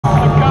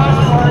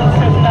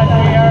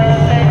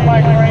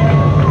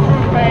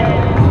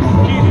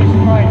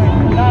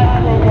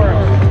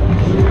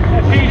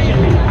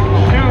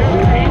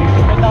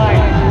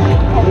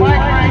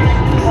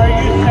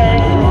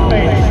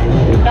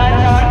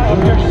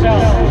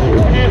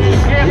It is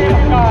the gift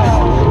of God,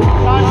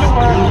 not the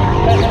word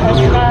that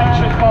man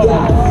should boast.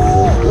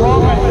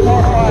 Romans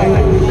 4:5.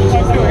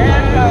 But to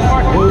him that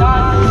worketh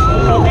not,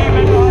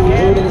 believeth on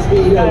him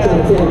that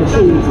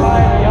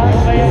justifies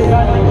the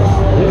ungodly,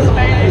 his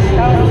faith is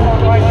counted for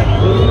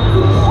righteousness.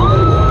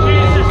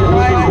 Jesus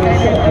Christ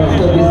came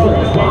into this world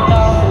to lay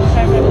down his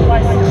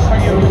sacrifice for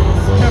you,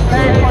 to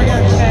pay for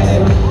your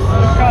sins,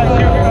 because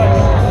you're good.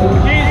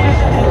 Jesus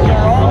is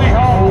your only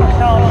hope for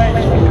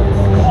salvation.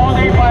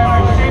 Only by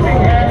receiving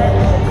him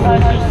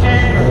as your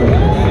Savior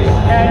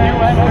can you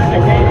enter the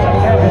gates of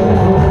heaven.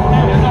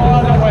 There's no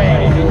other way.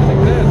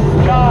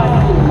 John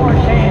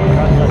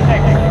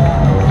 14:6.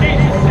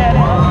 Jesus said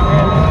unto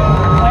him,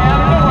 I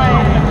am the way,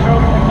 the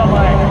truth, and the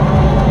life.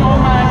 No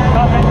man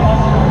cometh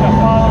unto the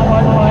Father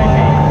but by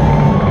me.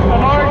 The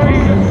Lord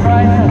Jesus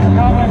Christ has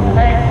come and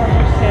paid for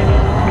your sins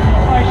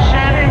by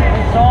shedding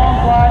his own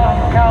blood on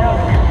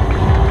Calvary.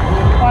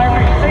 By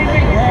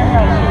receiving him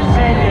as your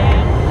Savior,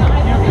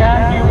 you can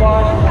be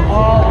washed from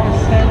all his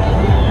sins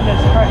in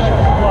his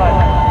precious blood.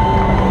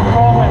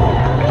 Romans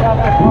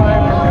chapter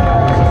 5,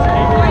 verses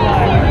 8 to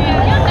 9.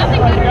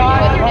 But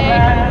God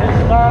commanded his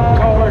love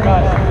toward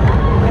us,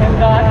 in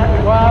that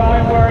while we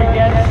were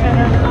yet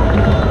sinners,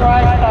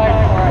 Christ died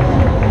for us.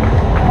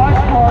 Much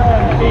more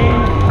than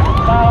being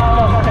now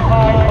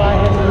justified by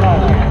his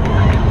blood,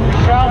 we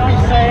shall be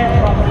saved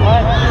from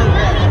blasphemy.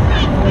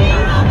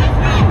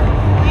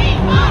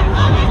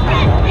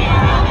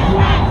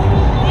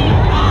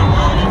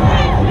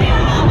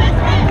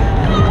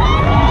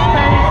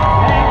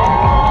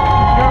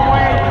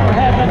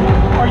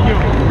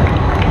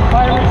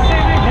 By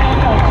receiving him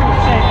as your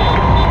Savior,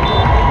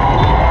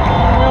 you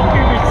will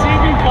be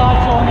receiving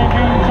God's only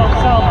means of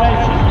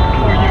salvation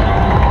for you.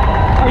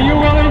 Are you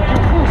willing to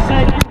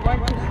forsake your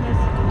righteousness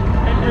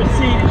and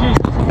receive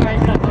Jesus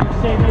Christ as your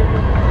Savior,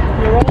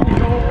 your only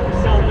hope for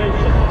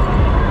salvation?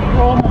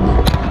 Romans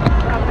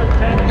chapter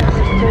 10,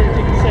 verses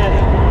 13 says,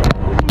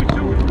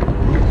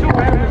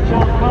 whosoever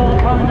shall call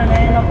upon the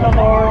name of the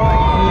Lord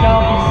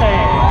shall be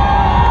saved.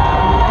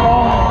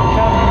 Romans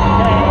chapter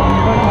 10,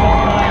 verses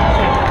 9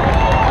 says,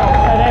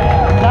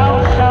 thou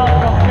shalt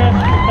confess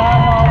with thy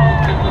mouth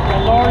the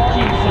Lord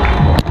Jesus,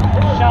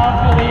 and shalt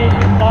believe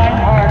in thine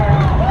heart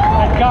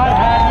that God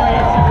hath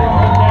raised him from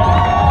the dead,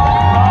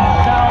 thou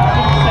shalt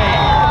be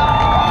saved.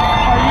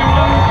 Are you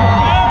willing to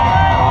forsake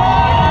your own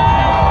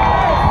righteousness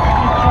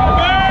and trust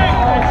Jesus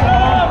Christ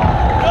alone?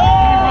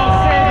 He will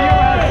save you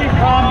as he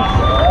promised.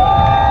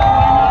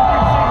 Why not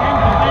receive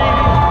him today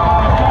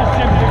and trust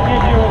him to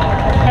give you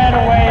a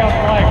better way of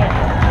life?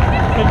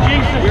 The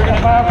Jesus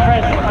of our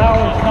present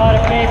hour is not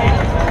a baby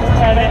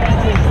that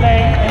is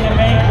laying in a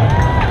manger,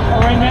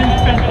 or an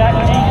infant that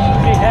needs to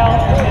be held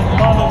in his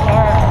mother's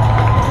arms.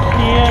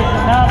 He is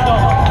an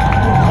adult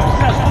who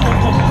successfully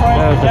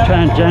destroyed There's the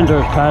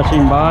transgenders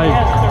passing by.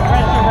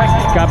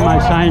 Got my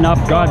sign up,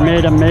 God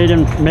made them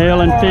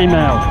male and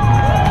female.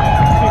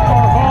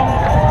 Before whom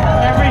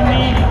every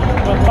knee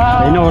will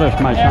bow, They noticed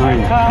my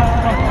every sign. tongue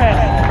confess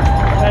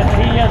that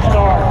he is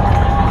Lord.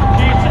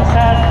 Jesus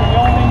has the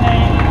only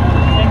name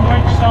in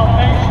which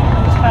salvation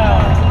is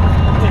found.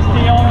 Is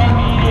the only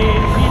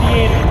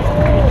mediator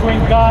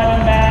between God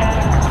and man,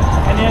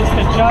 and is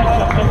the judge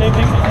of the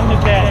living and the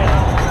dead.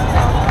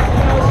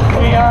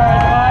 We are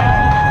advised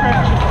in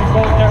Scripture to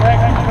go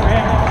directly to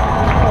him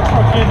for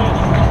forgiveness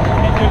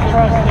and to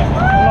trust him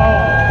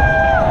alone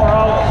for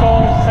our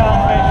soul's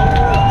salvation.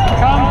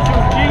 Come to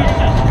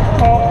Jesus,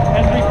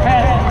 and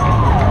repent.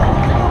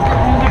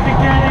 In the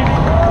beginning,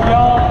 the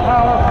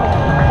all-powerful,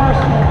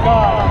 personal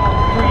God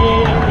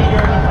created the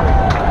universe.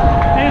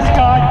 This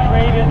God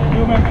created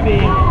human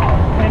being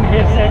in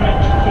his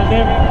image to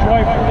live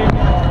joyfully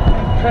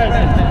and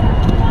present,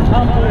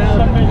 humble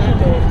submission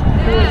to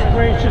his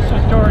gracious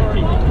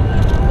authority.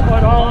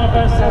 But all of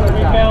us have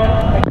rebelled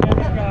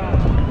against God.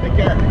 The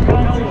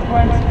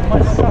consequence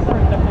must suffer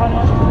the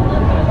punishment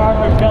of our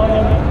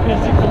rebellion,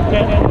 physical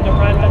death, and the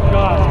wrath of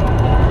God.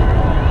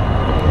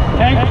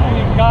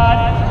 Thankfully, God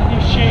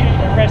initiated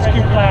the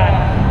rescue plan,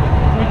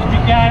 which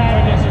began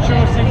with his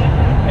choosing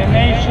the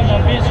nation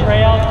of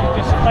Israel to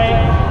display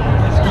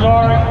his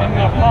glory in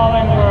the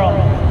fallen world.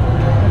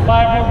 The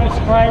Bible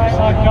describes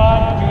how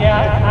God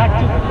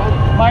acted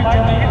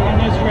mightily on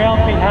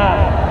Israel's behalf,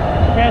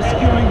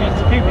 rescuing his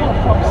people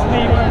from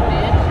slavery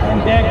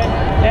and then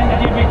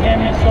giving him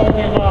his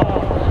holy law.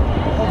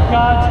 But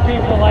God's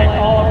people, like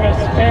all of us,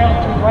 failed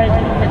to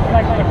rightly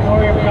reflect the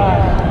glory of God.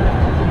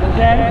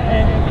 Then,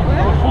 in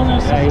the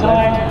fullness of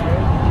time,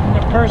 in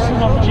the person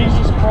of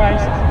Jesus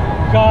Christ,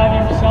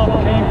 God himself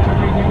came to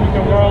renew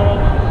the world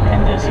and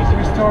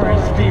restore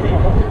his people.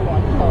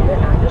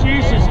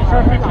 Jesus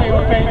perfectly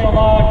obeyed the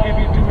law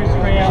given to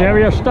Israel.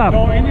 Serious stuff.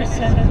 Though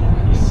innocent,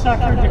 he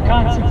suffered the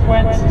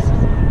consequences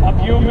of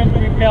human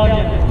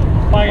rebellion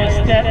by his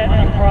death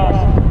on a cross.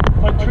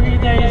 But 3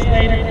 days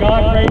later,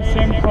 God raised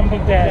him from the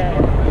dead.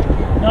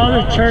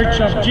 Now the Church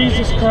of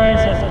Jesus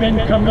Christ has been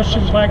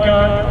commissioned by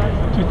God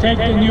to take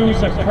the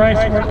news of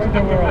Christ's work to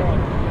the world.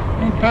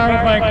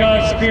 Empowered by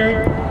God's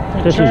Spirit,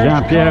 the This is Church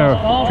Jean-Pierre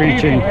calls all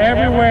preaching. people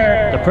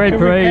everywhere The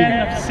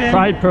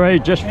Pride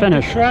Parade just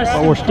finished,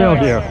 but we're still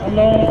here.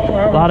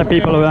 A lot of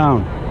people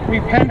around.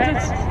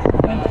 Repentance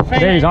and faith.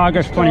 Today is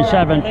August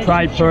 27th,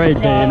 Pride Parade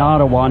Day in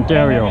Ottawa,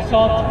 Ontario.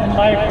 Result in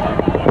life,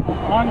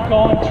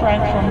 ongoing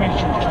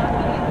transformation.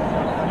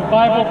 The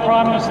Bible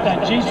promised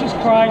that Jesus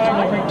Christ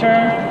will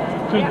return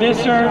to this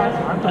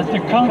earth as the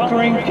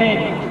conquering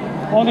King.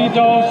 Only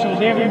those who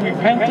live in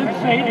repentant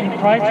faith in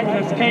Christ will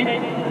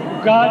escape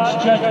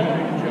God's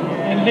judgment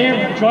and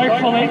live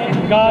joyfully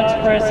in God's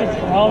presence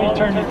for all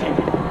eternity.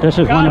 This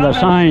is one of the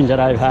signs that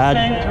I've had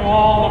to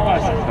all of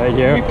us. right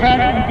here.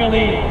 Repent and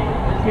believe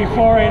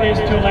before it is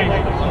too late.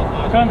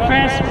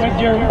 Confess with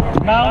your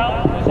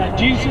mouth that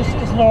Jesus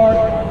is Lord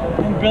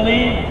and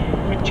believe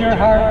with your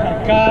heart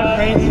that God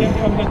raised him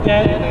from the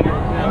dead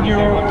and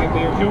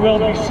you will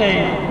be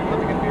saved.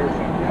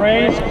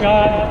 Praise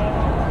God,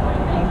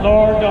 the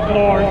Lord of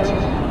Lords,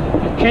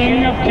 the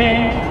King of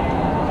Kings,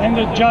 and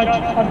the Judge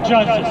of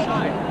Judges.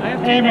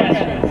 Amen.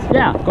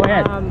 Yeah, go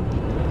ahead.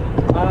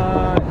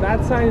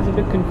 That sign is a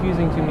bit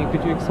confusing to me.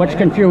 Could you explain? What's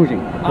confusing?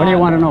 What do you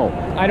want to know?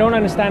 I don't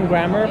understand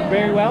grammar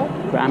very well.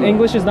 Grammar.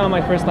 English is not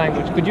my first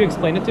language. Could you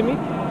explain it to me?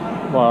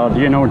 Well,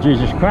 do you know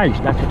Jesus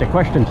Christ? That's what the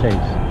question says.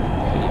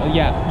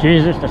 Yeah.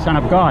 Jesus, the Son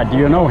of God. Do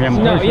you know him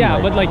No, personally?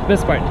 yeah, but like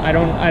this part, I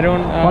don't.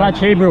 Well, that's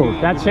Hebrew.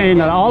 That's saying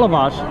that all of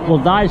us will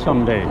die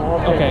someday.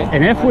 Okay.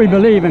 And if we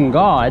believe in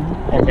God,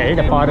 okay,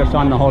 the Father,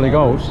 Son, the Holy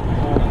Ghost,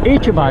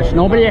 each of us,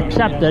 nobody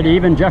excepted,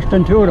 even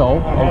Justin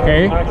Trudeau,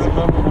 okay,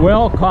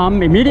 will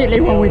come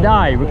immediately when we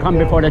die. We come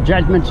before the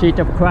judgment seat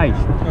of Christ.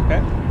 Okay.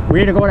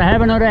 We either go to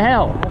heaven or to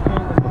hell,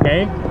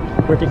 okay?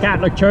 With the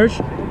Catholic Church,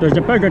 there's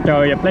a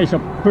purgatory, a place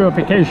of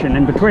purification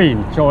in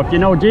between. So if you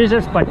know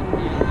Jesus, but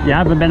you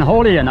haven't been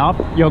holy enough,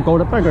 you'll go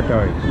to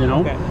purgatory, you know?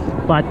 Okay.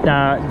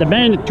 But the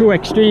main two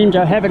extremes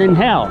are heaven and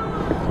hell.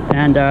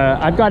 And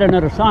I've got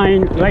another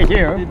sign right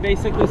here. It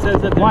basically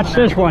says that. Watch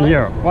this one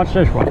here. Watch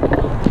this one.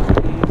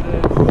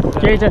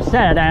 Jesus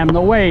said, I am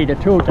the way, the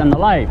truth, and the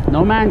life.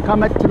 No man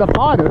cometh to the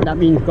Father, that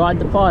means God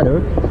the Father,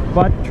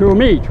 but through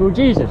me, through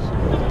Jesus.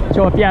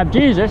 So if you have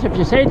Jesus, if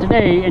you say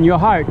today in your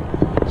heart,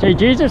 say,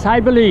 Jesus,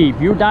 I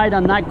believe you died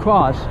on that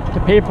cross to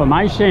pay for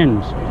my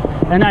sins.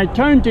 And I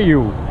turn to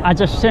you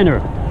as a sinner,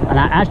 and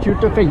I ask you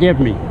to forgive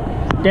me.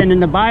 Then in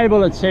the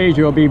Bible it says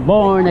you'll be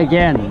born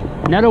again.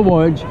 In other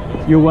words,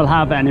 you will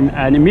have an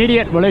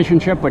immediate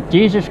relationship with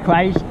Jesus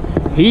Christ.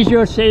 He's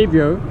your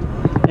Savior.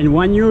 And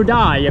when you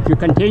die, if you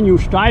continue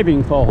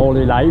striving for a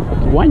holy life,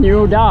 when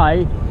you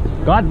die,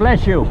 God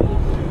bless you.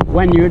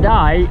 When you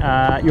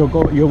die, you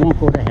won't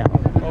go to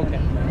hell. Okay.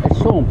 It's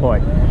so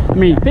important. I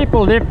mean,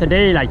 people live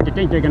today like they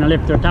think they're going to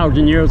live to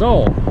 1,000 years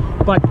old.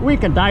 But we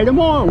could die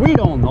tomorrow. We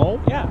don't know.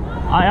 Yeah.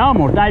 I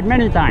almost died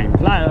many times.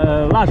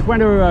 Last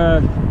winter,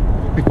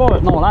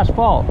 last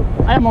fall.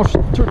 I almost,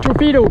 2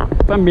 feet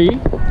from me,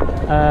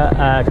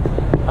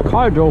 a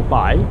car drove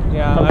by.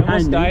 Yeah, I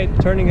almost died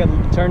turning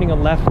a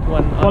left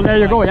one. Well, there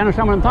you go. You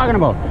understand what I'm talking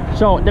about.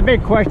 So the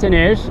big question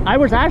is, I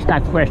was asked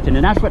that question,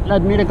 and that's what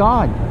led me to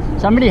God.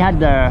 Somebody had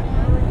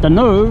the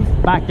nerve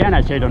back then.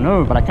 I say the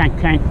nerve, but I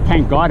can't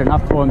thank God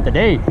enough for him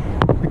today,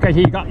 because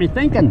he got me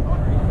thinking.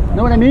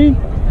 Know what I mean?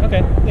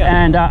 Okay.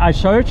 Yeah. And I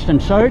searched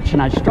and searched,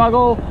 and I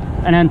struggled,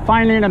 and then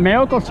finally in a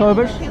miracle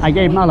service, I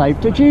gave my life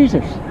to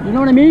Jesus. You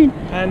know what I mean?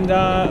 And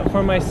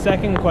for my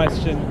second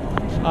question,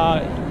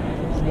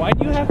 why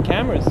do you have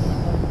cameras?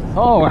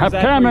 Oh, I have Is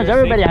that for cameras. your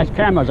Everybody safety? has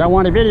cameras. I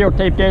want to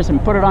videotape this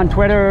and put it on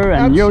Twitter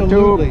and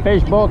Absolutely. YouTube,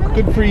 Facebook.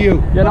 Good for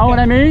you. You know what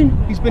I mean?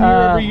 He's been here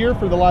every year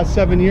for the last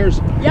 7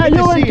 years. Yeah, Good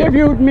to you see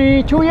interviewed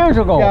me 2 years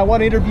ago. Yeah, I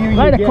want to interview you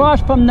Right again.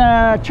 across from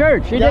the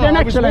church. You did an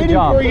excellent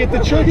job. I was waiting for you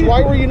at the church.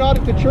 Why were you not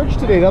at the church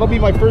today? That'll be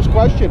my first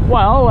question.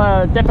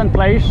 Well, different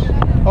place.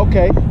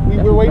 Okay, we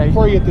were waiting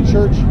for you at the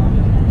church.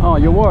 Oh,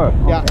 you were?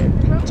 Yeah,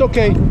 it's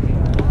okay.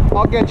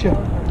 I'll get you.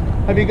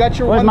 Have you got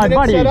your Where's 1 my minute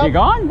buddy? set Is up? he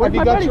gone? Have Where's you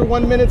my got buddy? your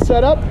 1 minute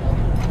set up?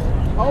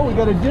 Oh, we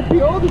got a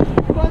dippy. Oh, the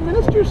Prime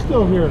Minister's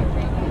still here.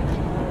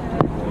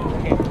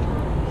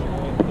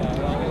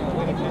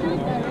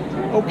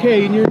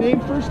 Okay, and your name,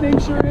 first name,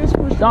 sir, is?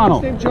 First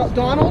Donald. Name,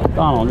 Donald?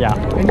 Donald, yeah.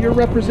 And you're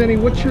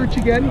representing what church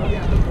again?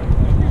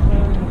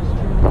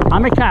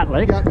 I'm a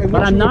Catholic, Yeah, and but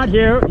what's I'm your- not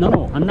here.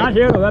 No, I'm not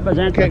here to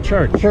represent the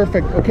church.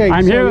 Perfect. Okay.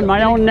 I'm so here in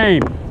my own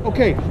name.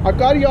 Okay, I've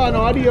got you on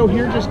audio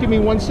here. Just give me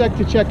 1 sec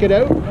to check it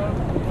out.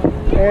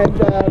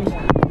 And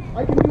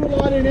I can do a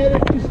lot in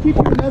edit. Just keep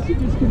your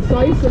messages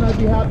concise, and I'd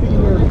be happy to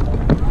hear it.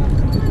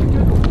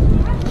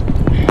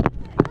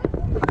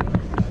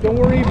 Don't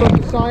worry about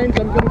the signs.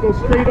 I'm going to go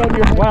straight on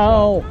your head.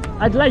 Well,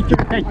 I'd like you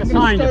to take the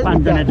sign if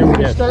I'm going to do I'm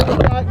going to this. start with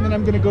that, and then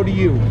I'm going to go to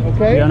you.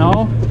 Okay? You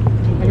know?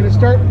 I'm going to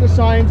start with the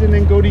signs and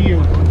then go to you.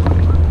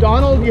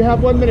 Donald, you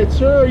have 1 minute.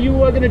 Sir, are you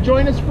going to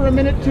join us for a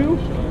minute too?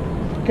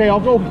 Okay, I'll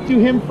go to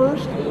him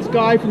first. It's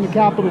Guy from the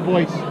Capital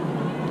Voice.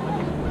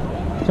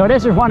 So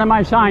this is one of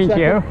my signs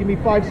Second. here. Give me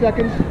 5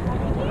 seconds.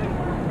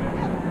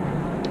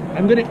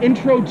 I'm going to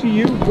intro to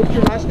you. What's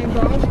your last name,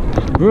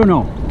 Donald?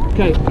 Bruno.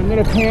 Okay, I'm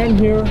going to pan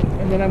here,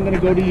 and then I'm going to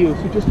go to you.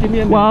 So just give me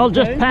a minute. Well, okay?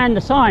 just pan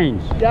the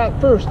signs. Yeah,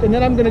 first, and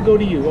then I'm going to go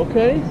to you,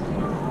 okay?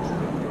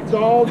 It's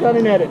all done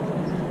in edit.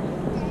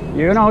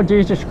 You know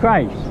Jesus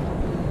Christ.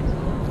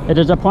 It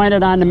is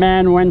appointed on the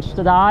man whence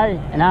to die,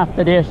 and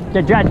after this,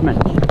 the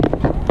judgment.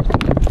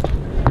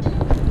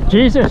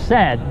 Jesus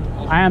said,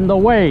 I am the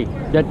way,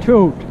 the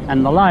truth,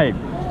 and the life.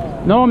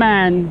 No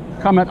man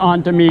cometh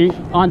unto me,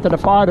 unto the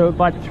Father,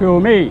 but through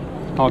me.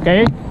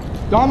 Okay?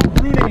 Donald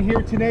Bruneau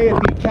here today at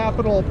the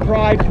Capital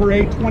Pride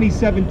Parade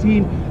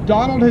 2017.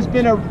 Donald has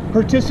been a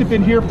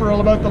participant here for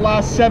about the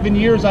last 7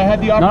 years. I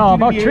had the opportunity. No,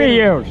 about 3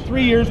 years.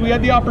 3 years. We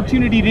had the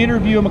opportunity to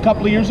interview him a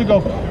couple of years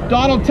ago.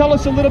 Donald, tell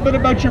us a little bit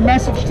about your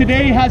message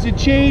today. Has it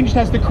changed?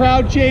 Has the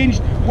crowd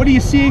changed? What are you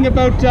seeing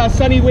about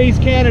Sunny Ways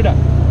Canada?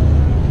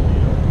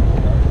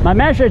 My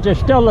message is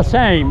still the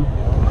same.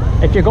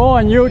 If you go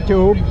on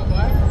YouTube,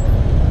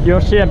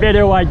 you'll see a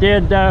video I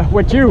did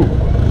with you.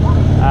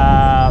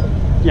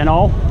 You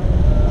know.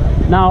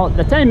 Now,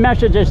 the same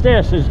message is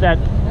this, is that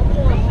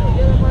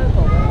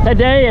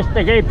today is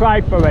the Gay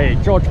Pride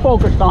Parade, so it's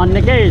focused on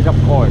the gays,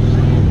 of course.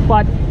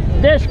 But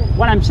this,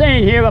 what I'm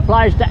saying here,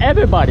 applies to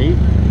everybody,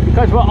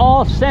 because we're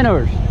all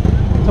sinners.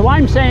 So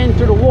I'm saying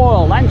to the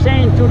world, I'm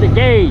saying to the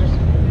gays,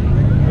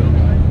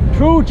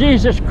 through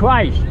Jesus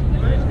Christ,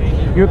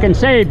 you can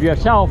save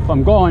yourself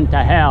from going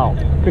to hell,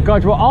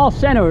 because we're all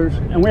sinners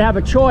and we have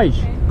a choice.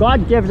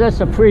 God gives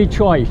us a free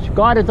choice.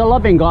 God is a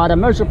loving God, a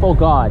merciful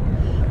God,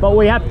 but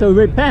we have to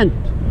repent.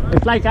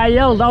 It's like I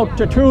yelled out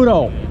to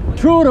Trudeau,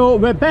 Trudeau,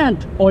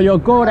 repent or you'll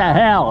go to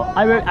hell.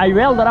 I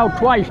yelled it out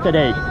twice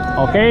today,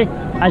 okay,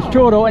 as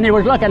Trudeau, and he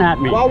was looking at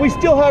me. Well, we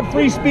still have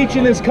free speech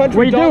in this country.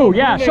 We Donald do,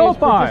 yeah, Bruneau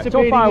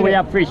so far we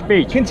have free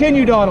speech.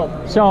 Continue, Donald.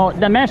 So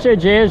the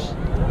message is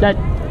that,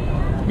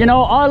 you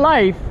know, our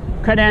life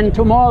could end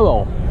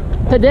tomorrow.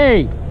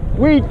 Today,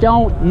 we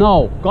don't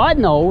know. God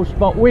knows,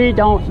 but we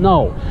don't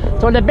know.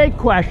 So the big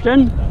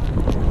question,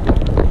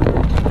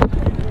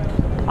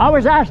 I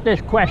was asked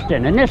this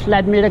question, and this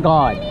led me to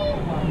God.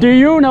 Do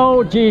you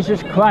know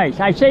Jesus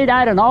Christ? I say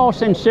that in all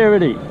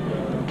sincerity.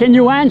 Can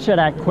you answer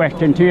that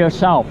question to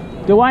yourself?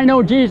 Do I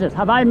know Jesus?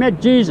 Have I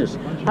met Jesus?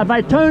 Have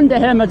I turned to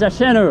him as a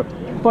sinner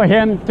for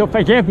him to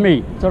forgive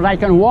me so that I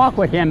can walk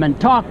with him and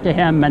talk to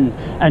him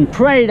and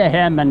pray to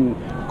him and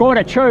go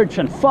to church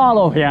and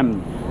follow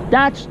him?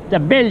 That's the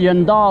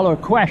billion-dollar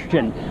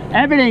question.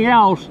 Everything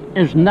else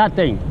is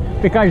nothing,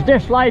 because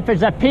this life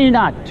is a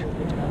peanut.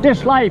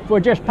 This life,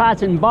 we're just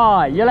passing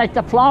by. You're like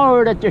the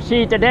flower that you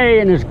see today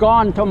and is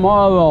gone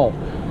tomorrow.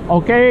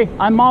 Okay?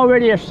 I'm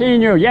already a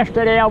senior.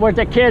 Yesterday I was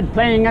a kid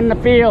playing in the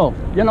field.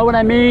 You know what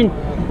I mean?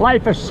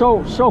 Life is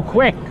so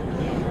quick.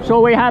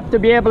 So we have to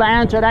be able to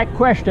answer that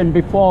question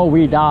before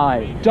we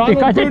die.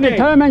 Because it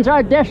determines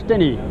our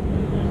destiny.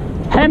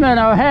 Heaven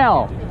or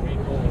hell.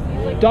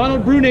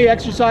 Donald Bruneau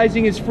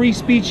exercising his free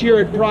speech here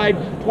at Pride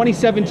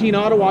 2017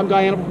 Ottawa. I'm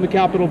Guy Animal from the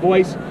Capital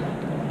Voice.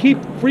 Keep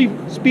free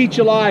speech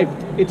alive.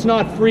 It's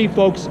not free,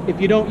 folks.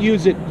 If you don't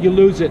use it, you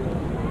lose it.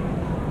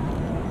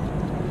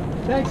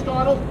 Thanks,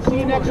 Donald. See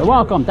you next You're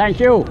welcome. Thank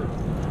you.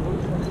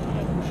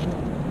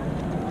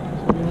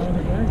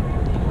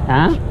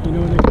 Hein? You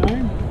know the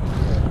guy?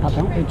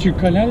 Pardon? Et tu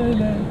connais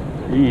le...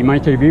 Il m'a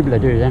interviewé pour le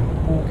 2 ans.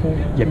 Okay.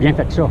 Il a bien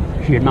fait ça.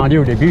 J'ai demandé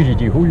au début, j'ai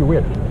dit, who you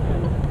with?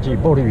 J'ai dit,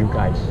 both of you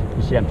guys.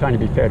 He said, I'm trying to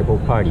be fair to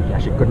both parties.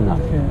 I said, good enough.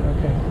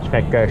 Okay. Ça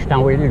fait que je t'ai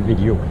envoyé le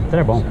vidéo.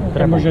 Très bon,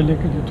 très Moi, bon. je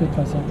l'écoute de toute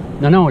façon.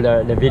 Non,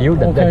 le vidéo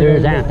de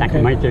 2 ans, tant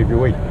qu'il m'a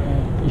interviewé.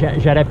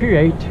 J'aurais pu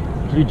être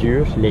plus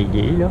dur sur les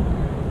gays, là,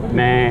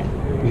 mais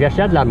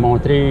j'essaie de leur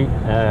montrer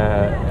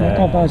La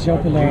compassion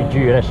pour la...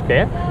 du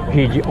respect.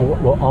 J'ai dit,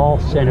 we're all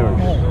sinners.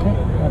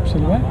 Okay.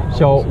 Absolument.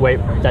 So, wait,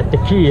 that the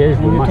key is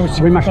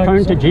we must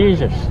turn to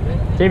Jesus.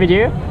 Tu veux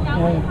dire?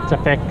 Ouais. Ça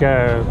fait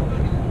que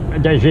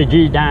j'ai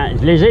dit,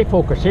 je les ai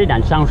focusés dans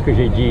le sens que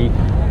j'ai dit,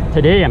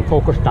 today I'm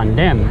focused on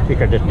them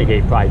because it's the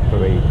Gay Pride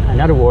Parade. In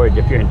other words,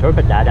 if you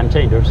interpret that, I'm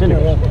saying they're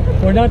sinners.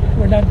 We're not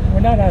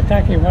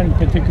attacking one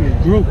particular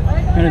group.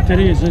 And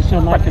today is just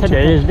like But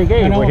today is the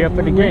gay. We're here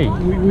for the gay.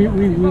 We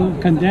will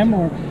condemn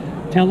or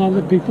tell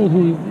other people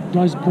who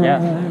does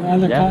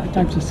other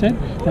types of sin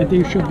that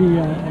they should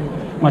be.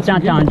 M'as-tu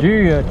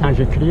entendu quand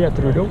j'ai crié à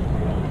Trudeau?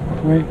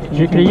 Oui.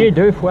 J'ai crié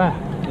 2 fois.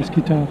 Est-ce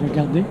qu'il t'a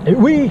regardé?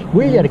 Oui,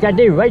 il a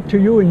regardé right to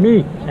you and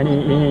me, and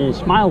he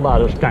smiled at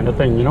us, kind of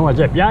thing, you know, as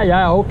if,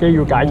 yeah, okay,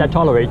 you guys, I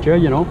tolerate you,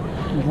 you know.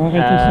 On va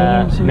arrêter ça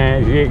là aussi.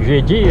 Mais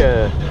j'ai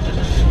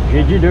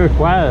dit 2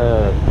 fois,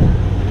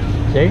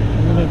 tu sais.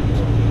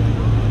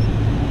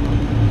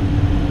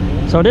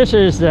 So this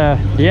is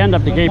the end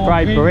of the Gay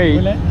Pride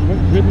Parade.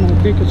 Je vais te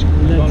montrer ce que tu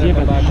voulais dire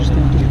à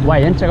Justin.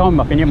 Ouais, une seconde,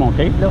 m'a fini mon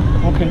tape, là.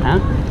 OK. Hein?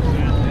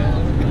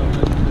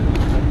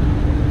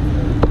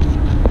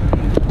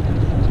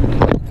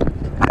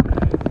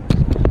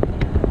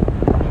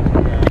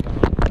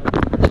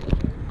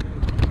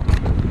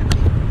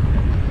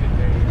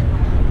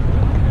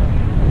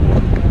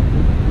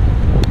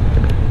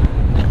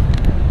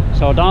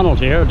 So Donald's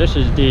here. This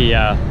is the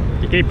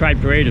Gay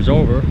Pride Parade is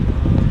over.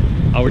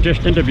 I was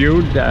just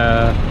interviewed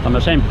from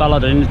the same fella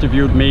that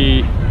interviewed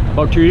me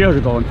about 2 years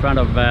ago in front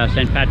of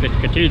St. Patrick's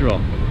Cathedral.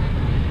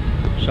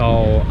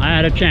 So I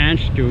had a chance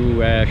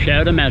to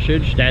share the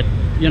message that,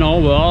 you know,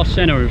 we're all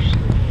sinners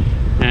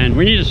And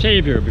we need a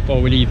Savior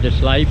before we leave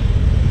this life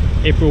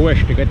if we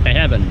wish to get to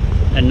heaven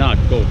and not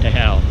go to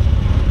hell.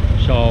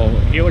 So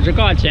it was a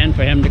godsend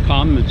for him to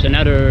come. It's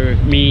another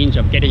means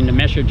of getting the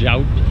message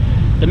out.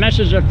 The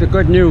message of the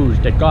good news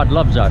that God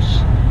loves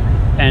us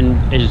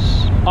and is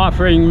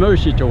offering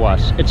mercy to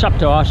us. It's up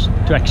to us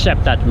to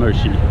accept that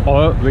mercy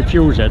or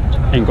refuse it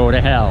and go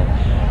to hell.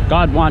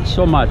 God wants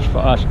so much for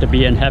us to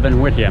be in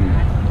heaven with him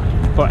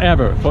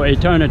forever, for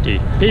eternity.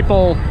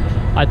 People,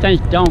 I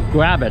think, don't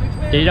grab it.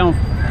 They don't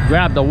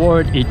grab the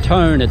word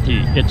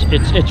eternity.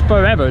 It's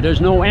forever.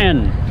 There's no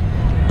end.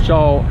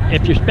 So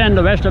if you spend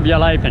the rest of your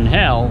life in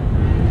hell,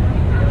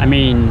 I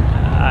mean,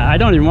 I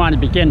don't even want to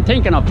begin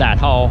thinking of that,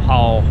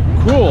 how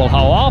cruel,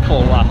 how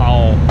awful,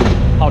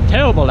 how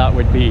terrible that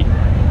would be.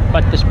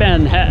 But to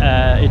spend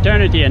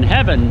eternity in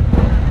heaven,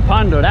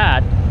 ponder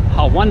that,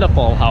 how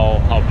wonderful,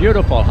 how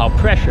beautiful, how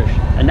precious,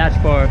 and that's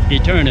for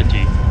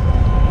eternity.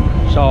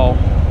 So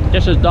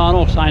this is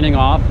Donald signing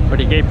off for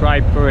the Gay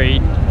Pride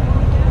Parade,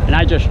 and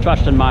I just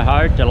trust in my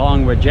heart,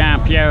 along with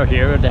Jean-Pierre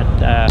here,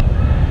 that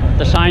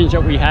the signs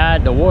that we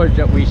had, the words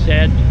that we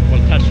said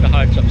will touch the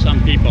hearts of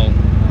some people,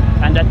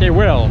 and that they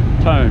will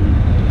turn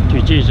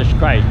to Jesus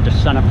Christ, the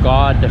Son of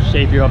God, the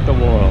Savior of the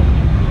world.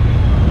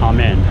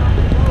 Amen.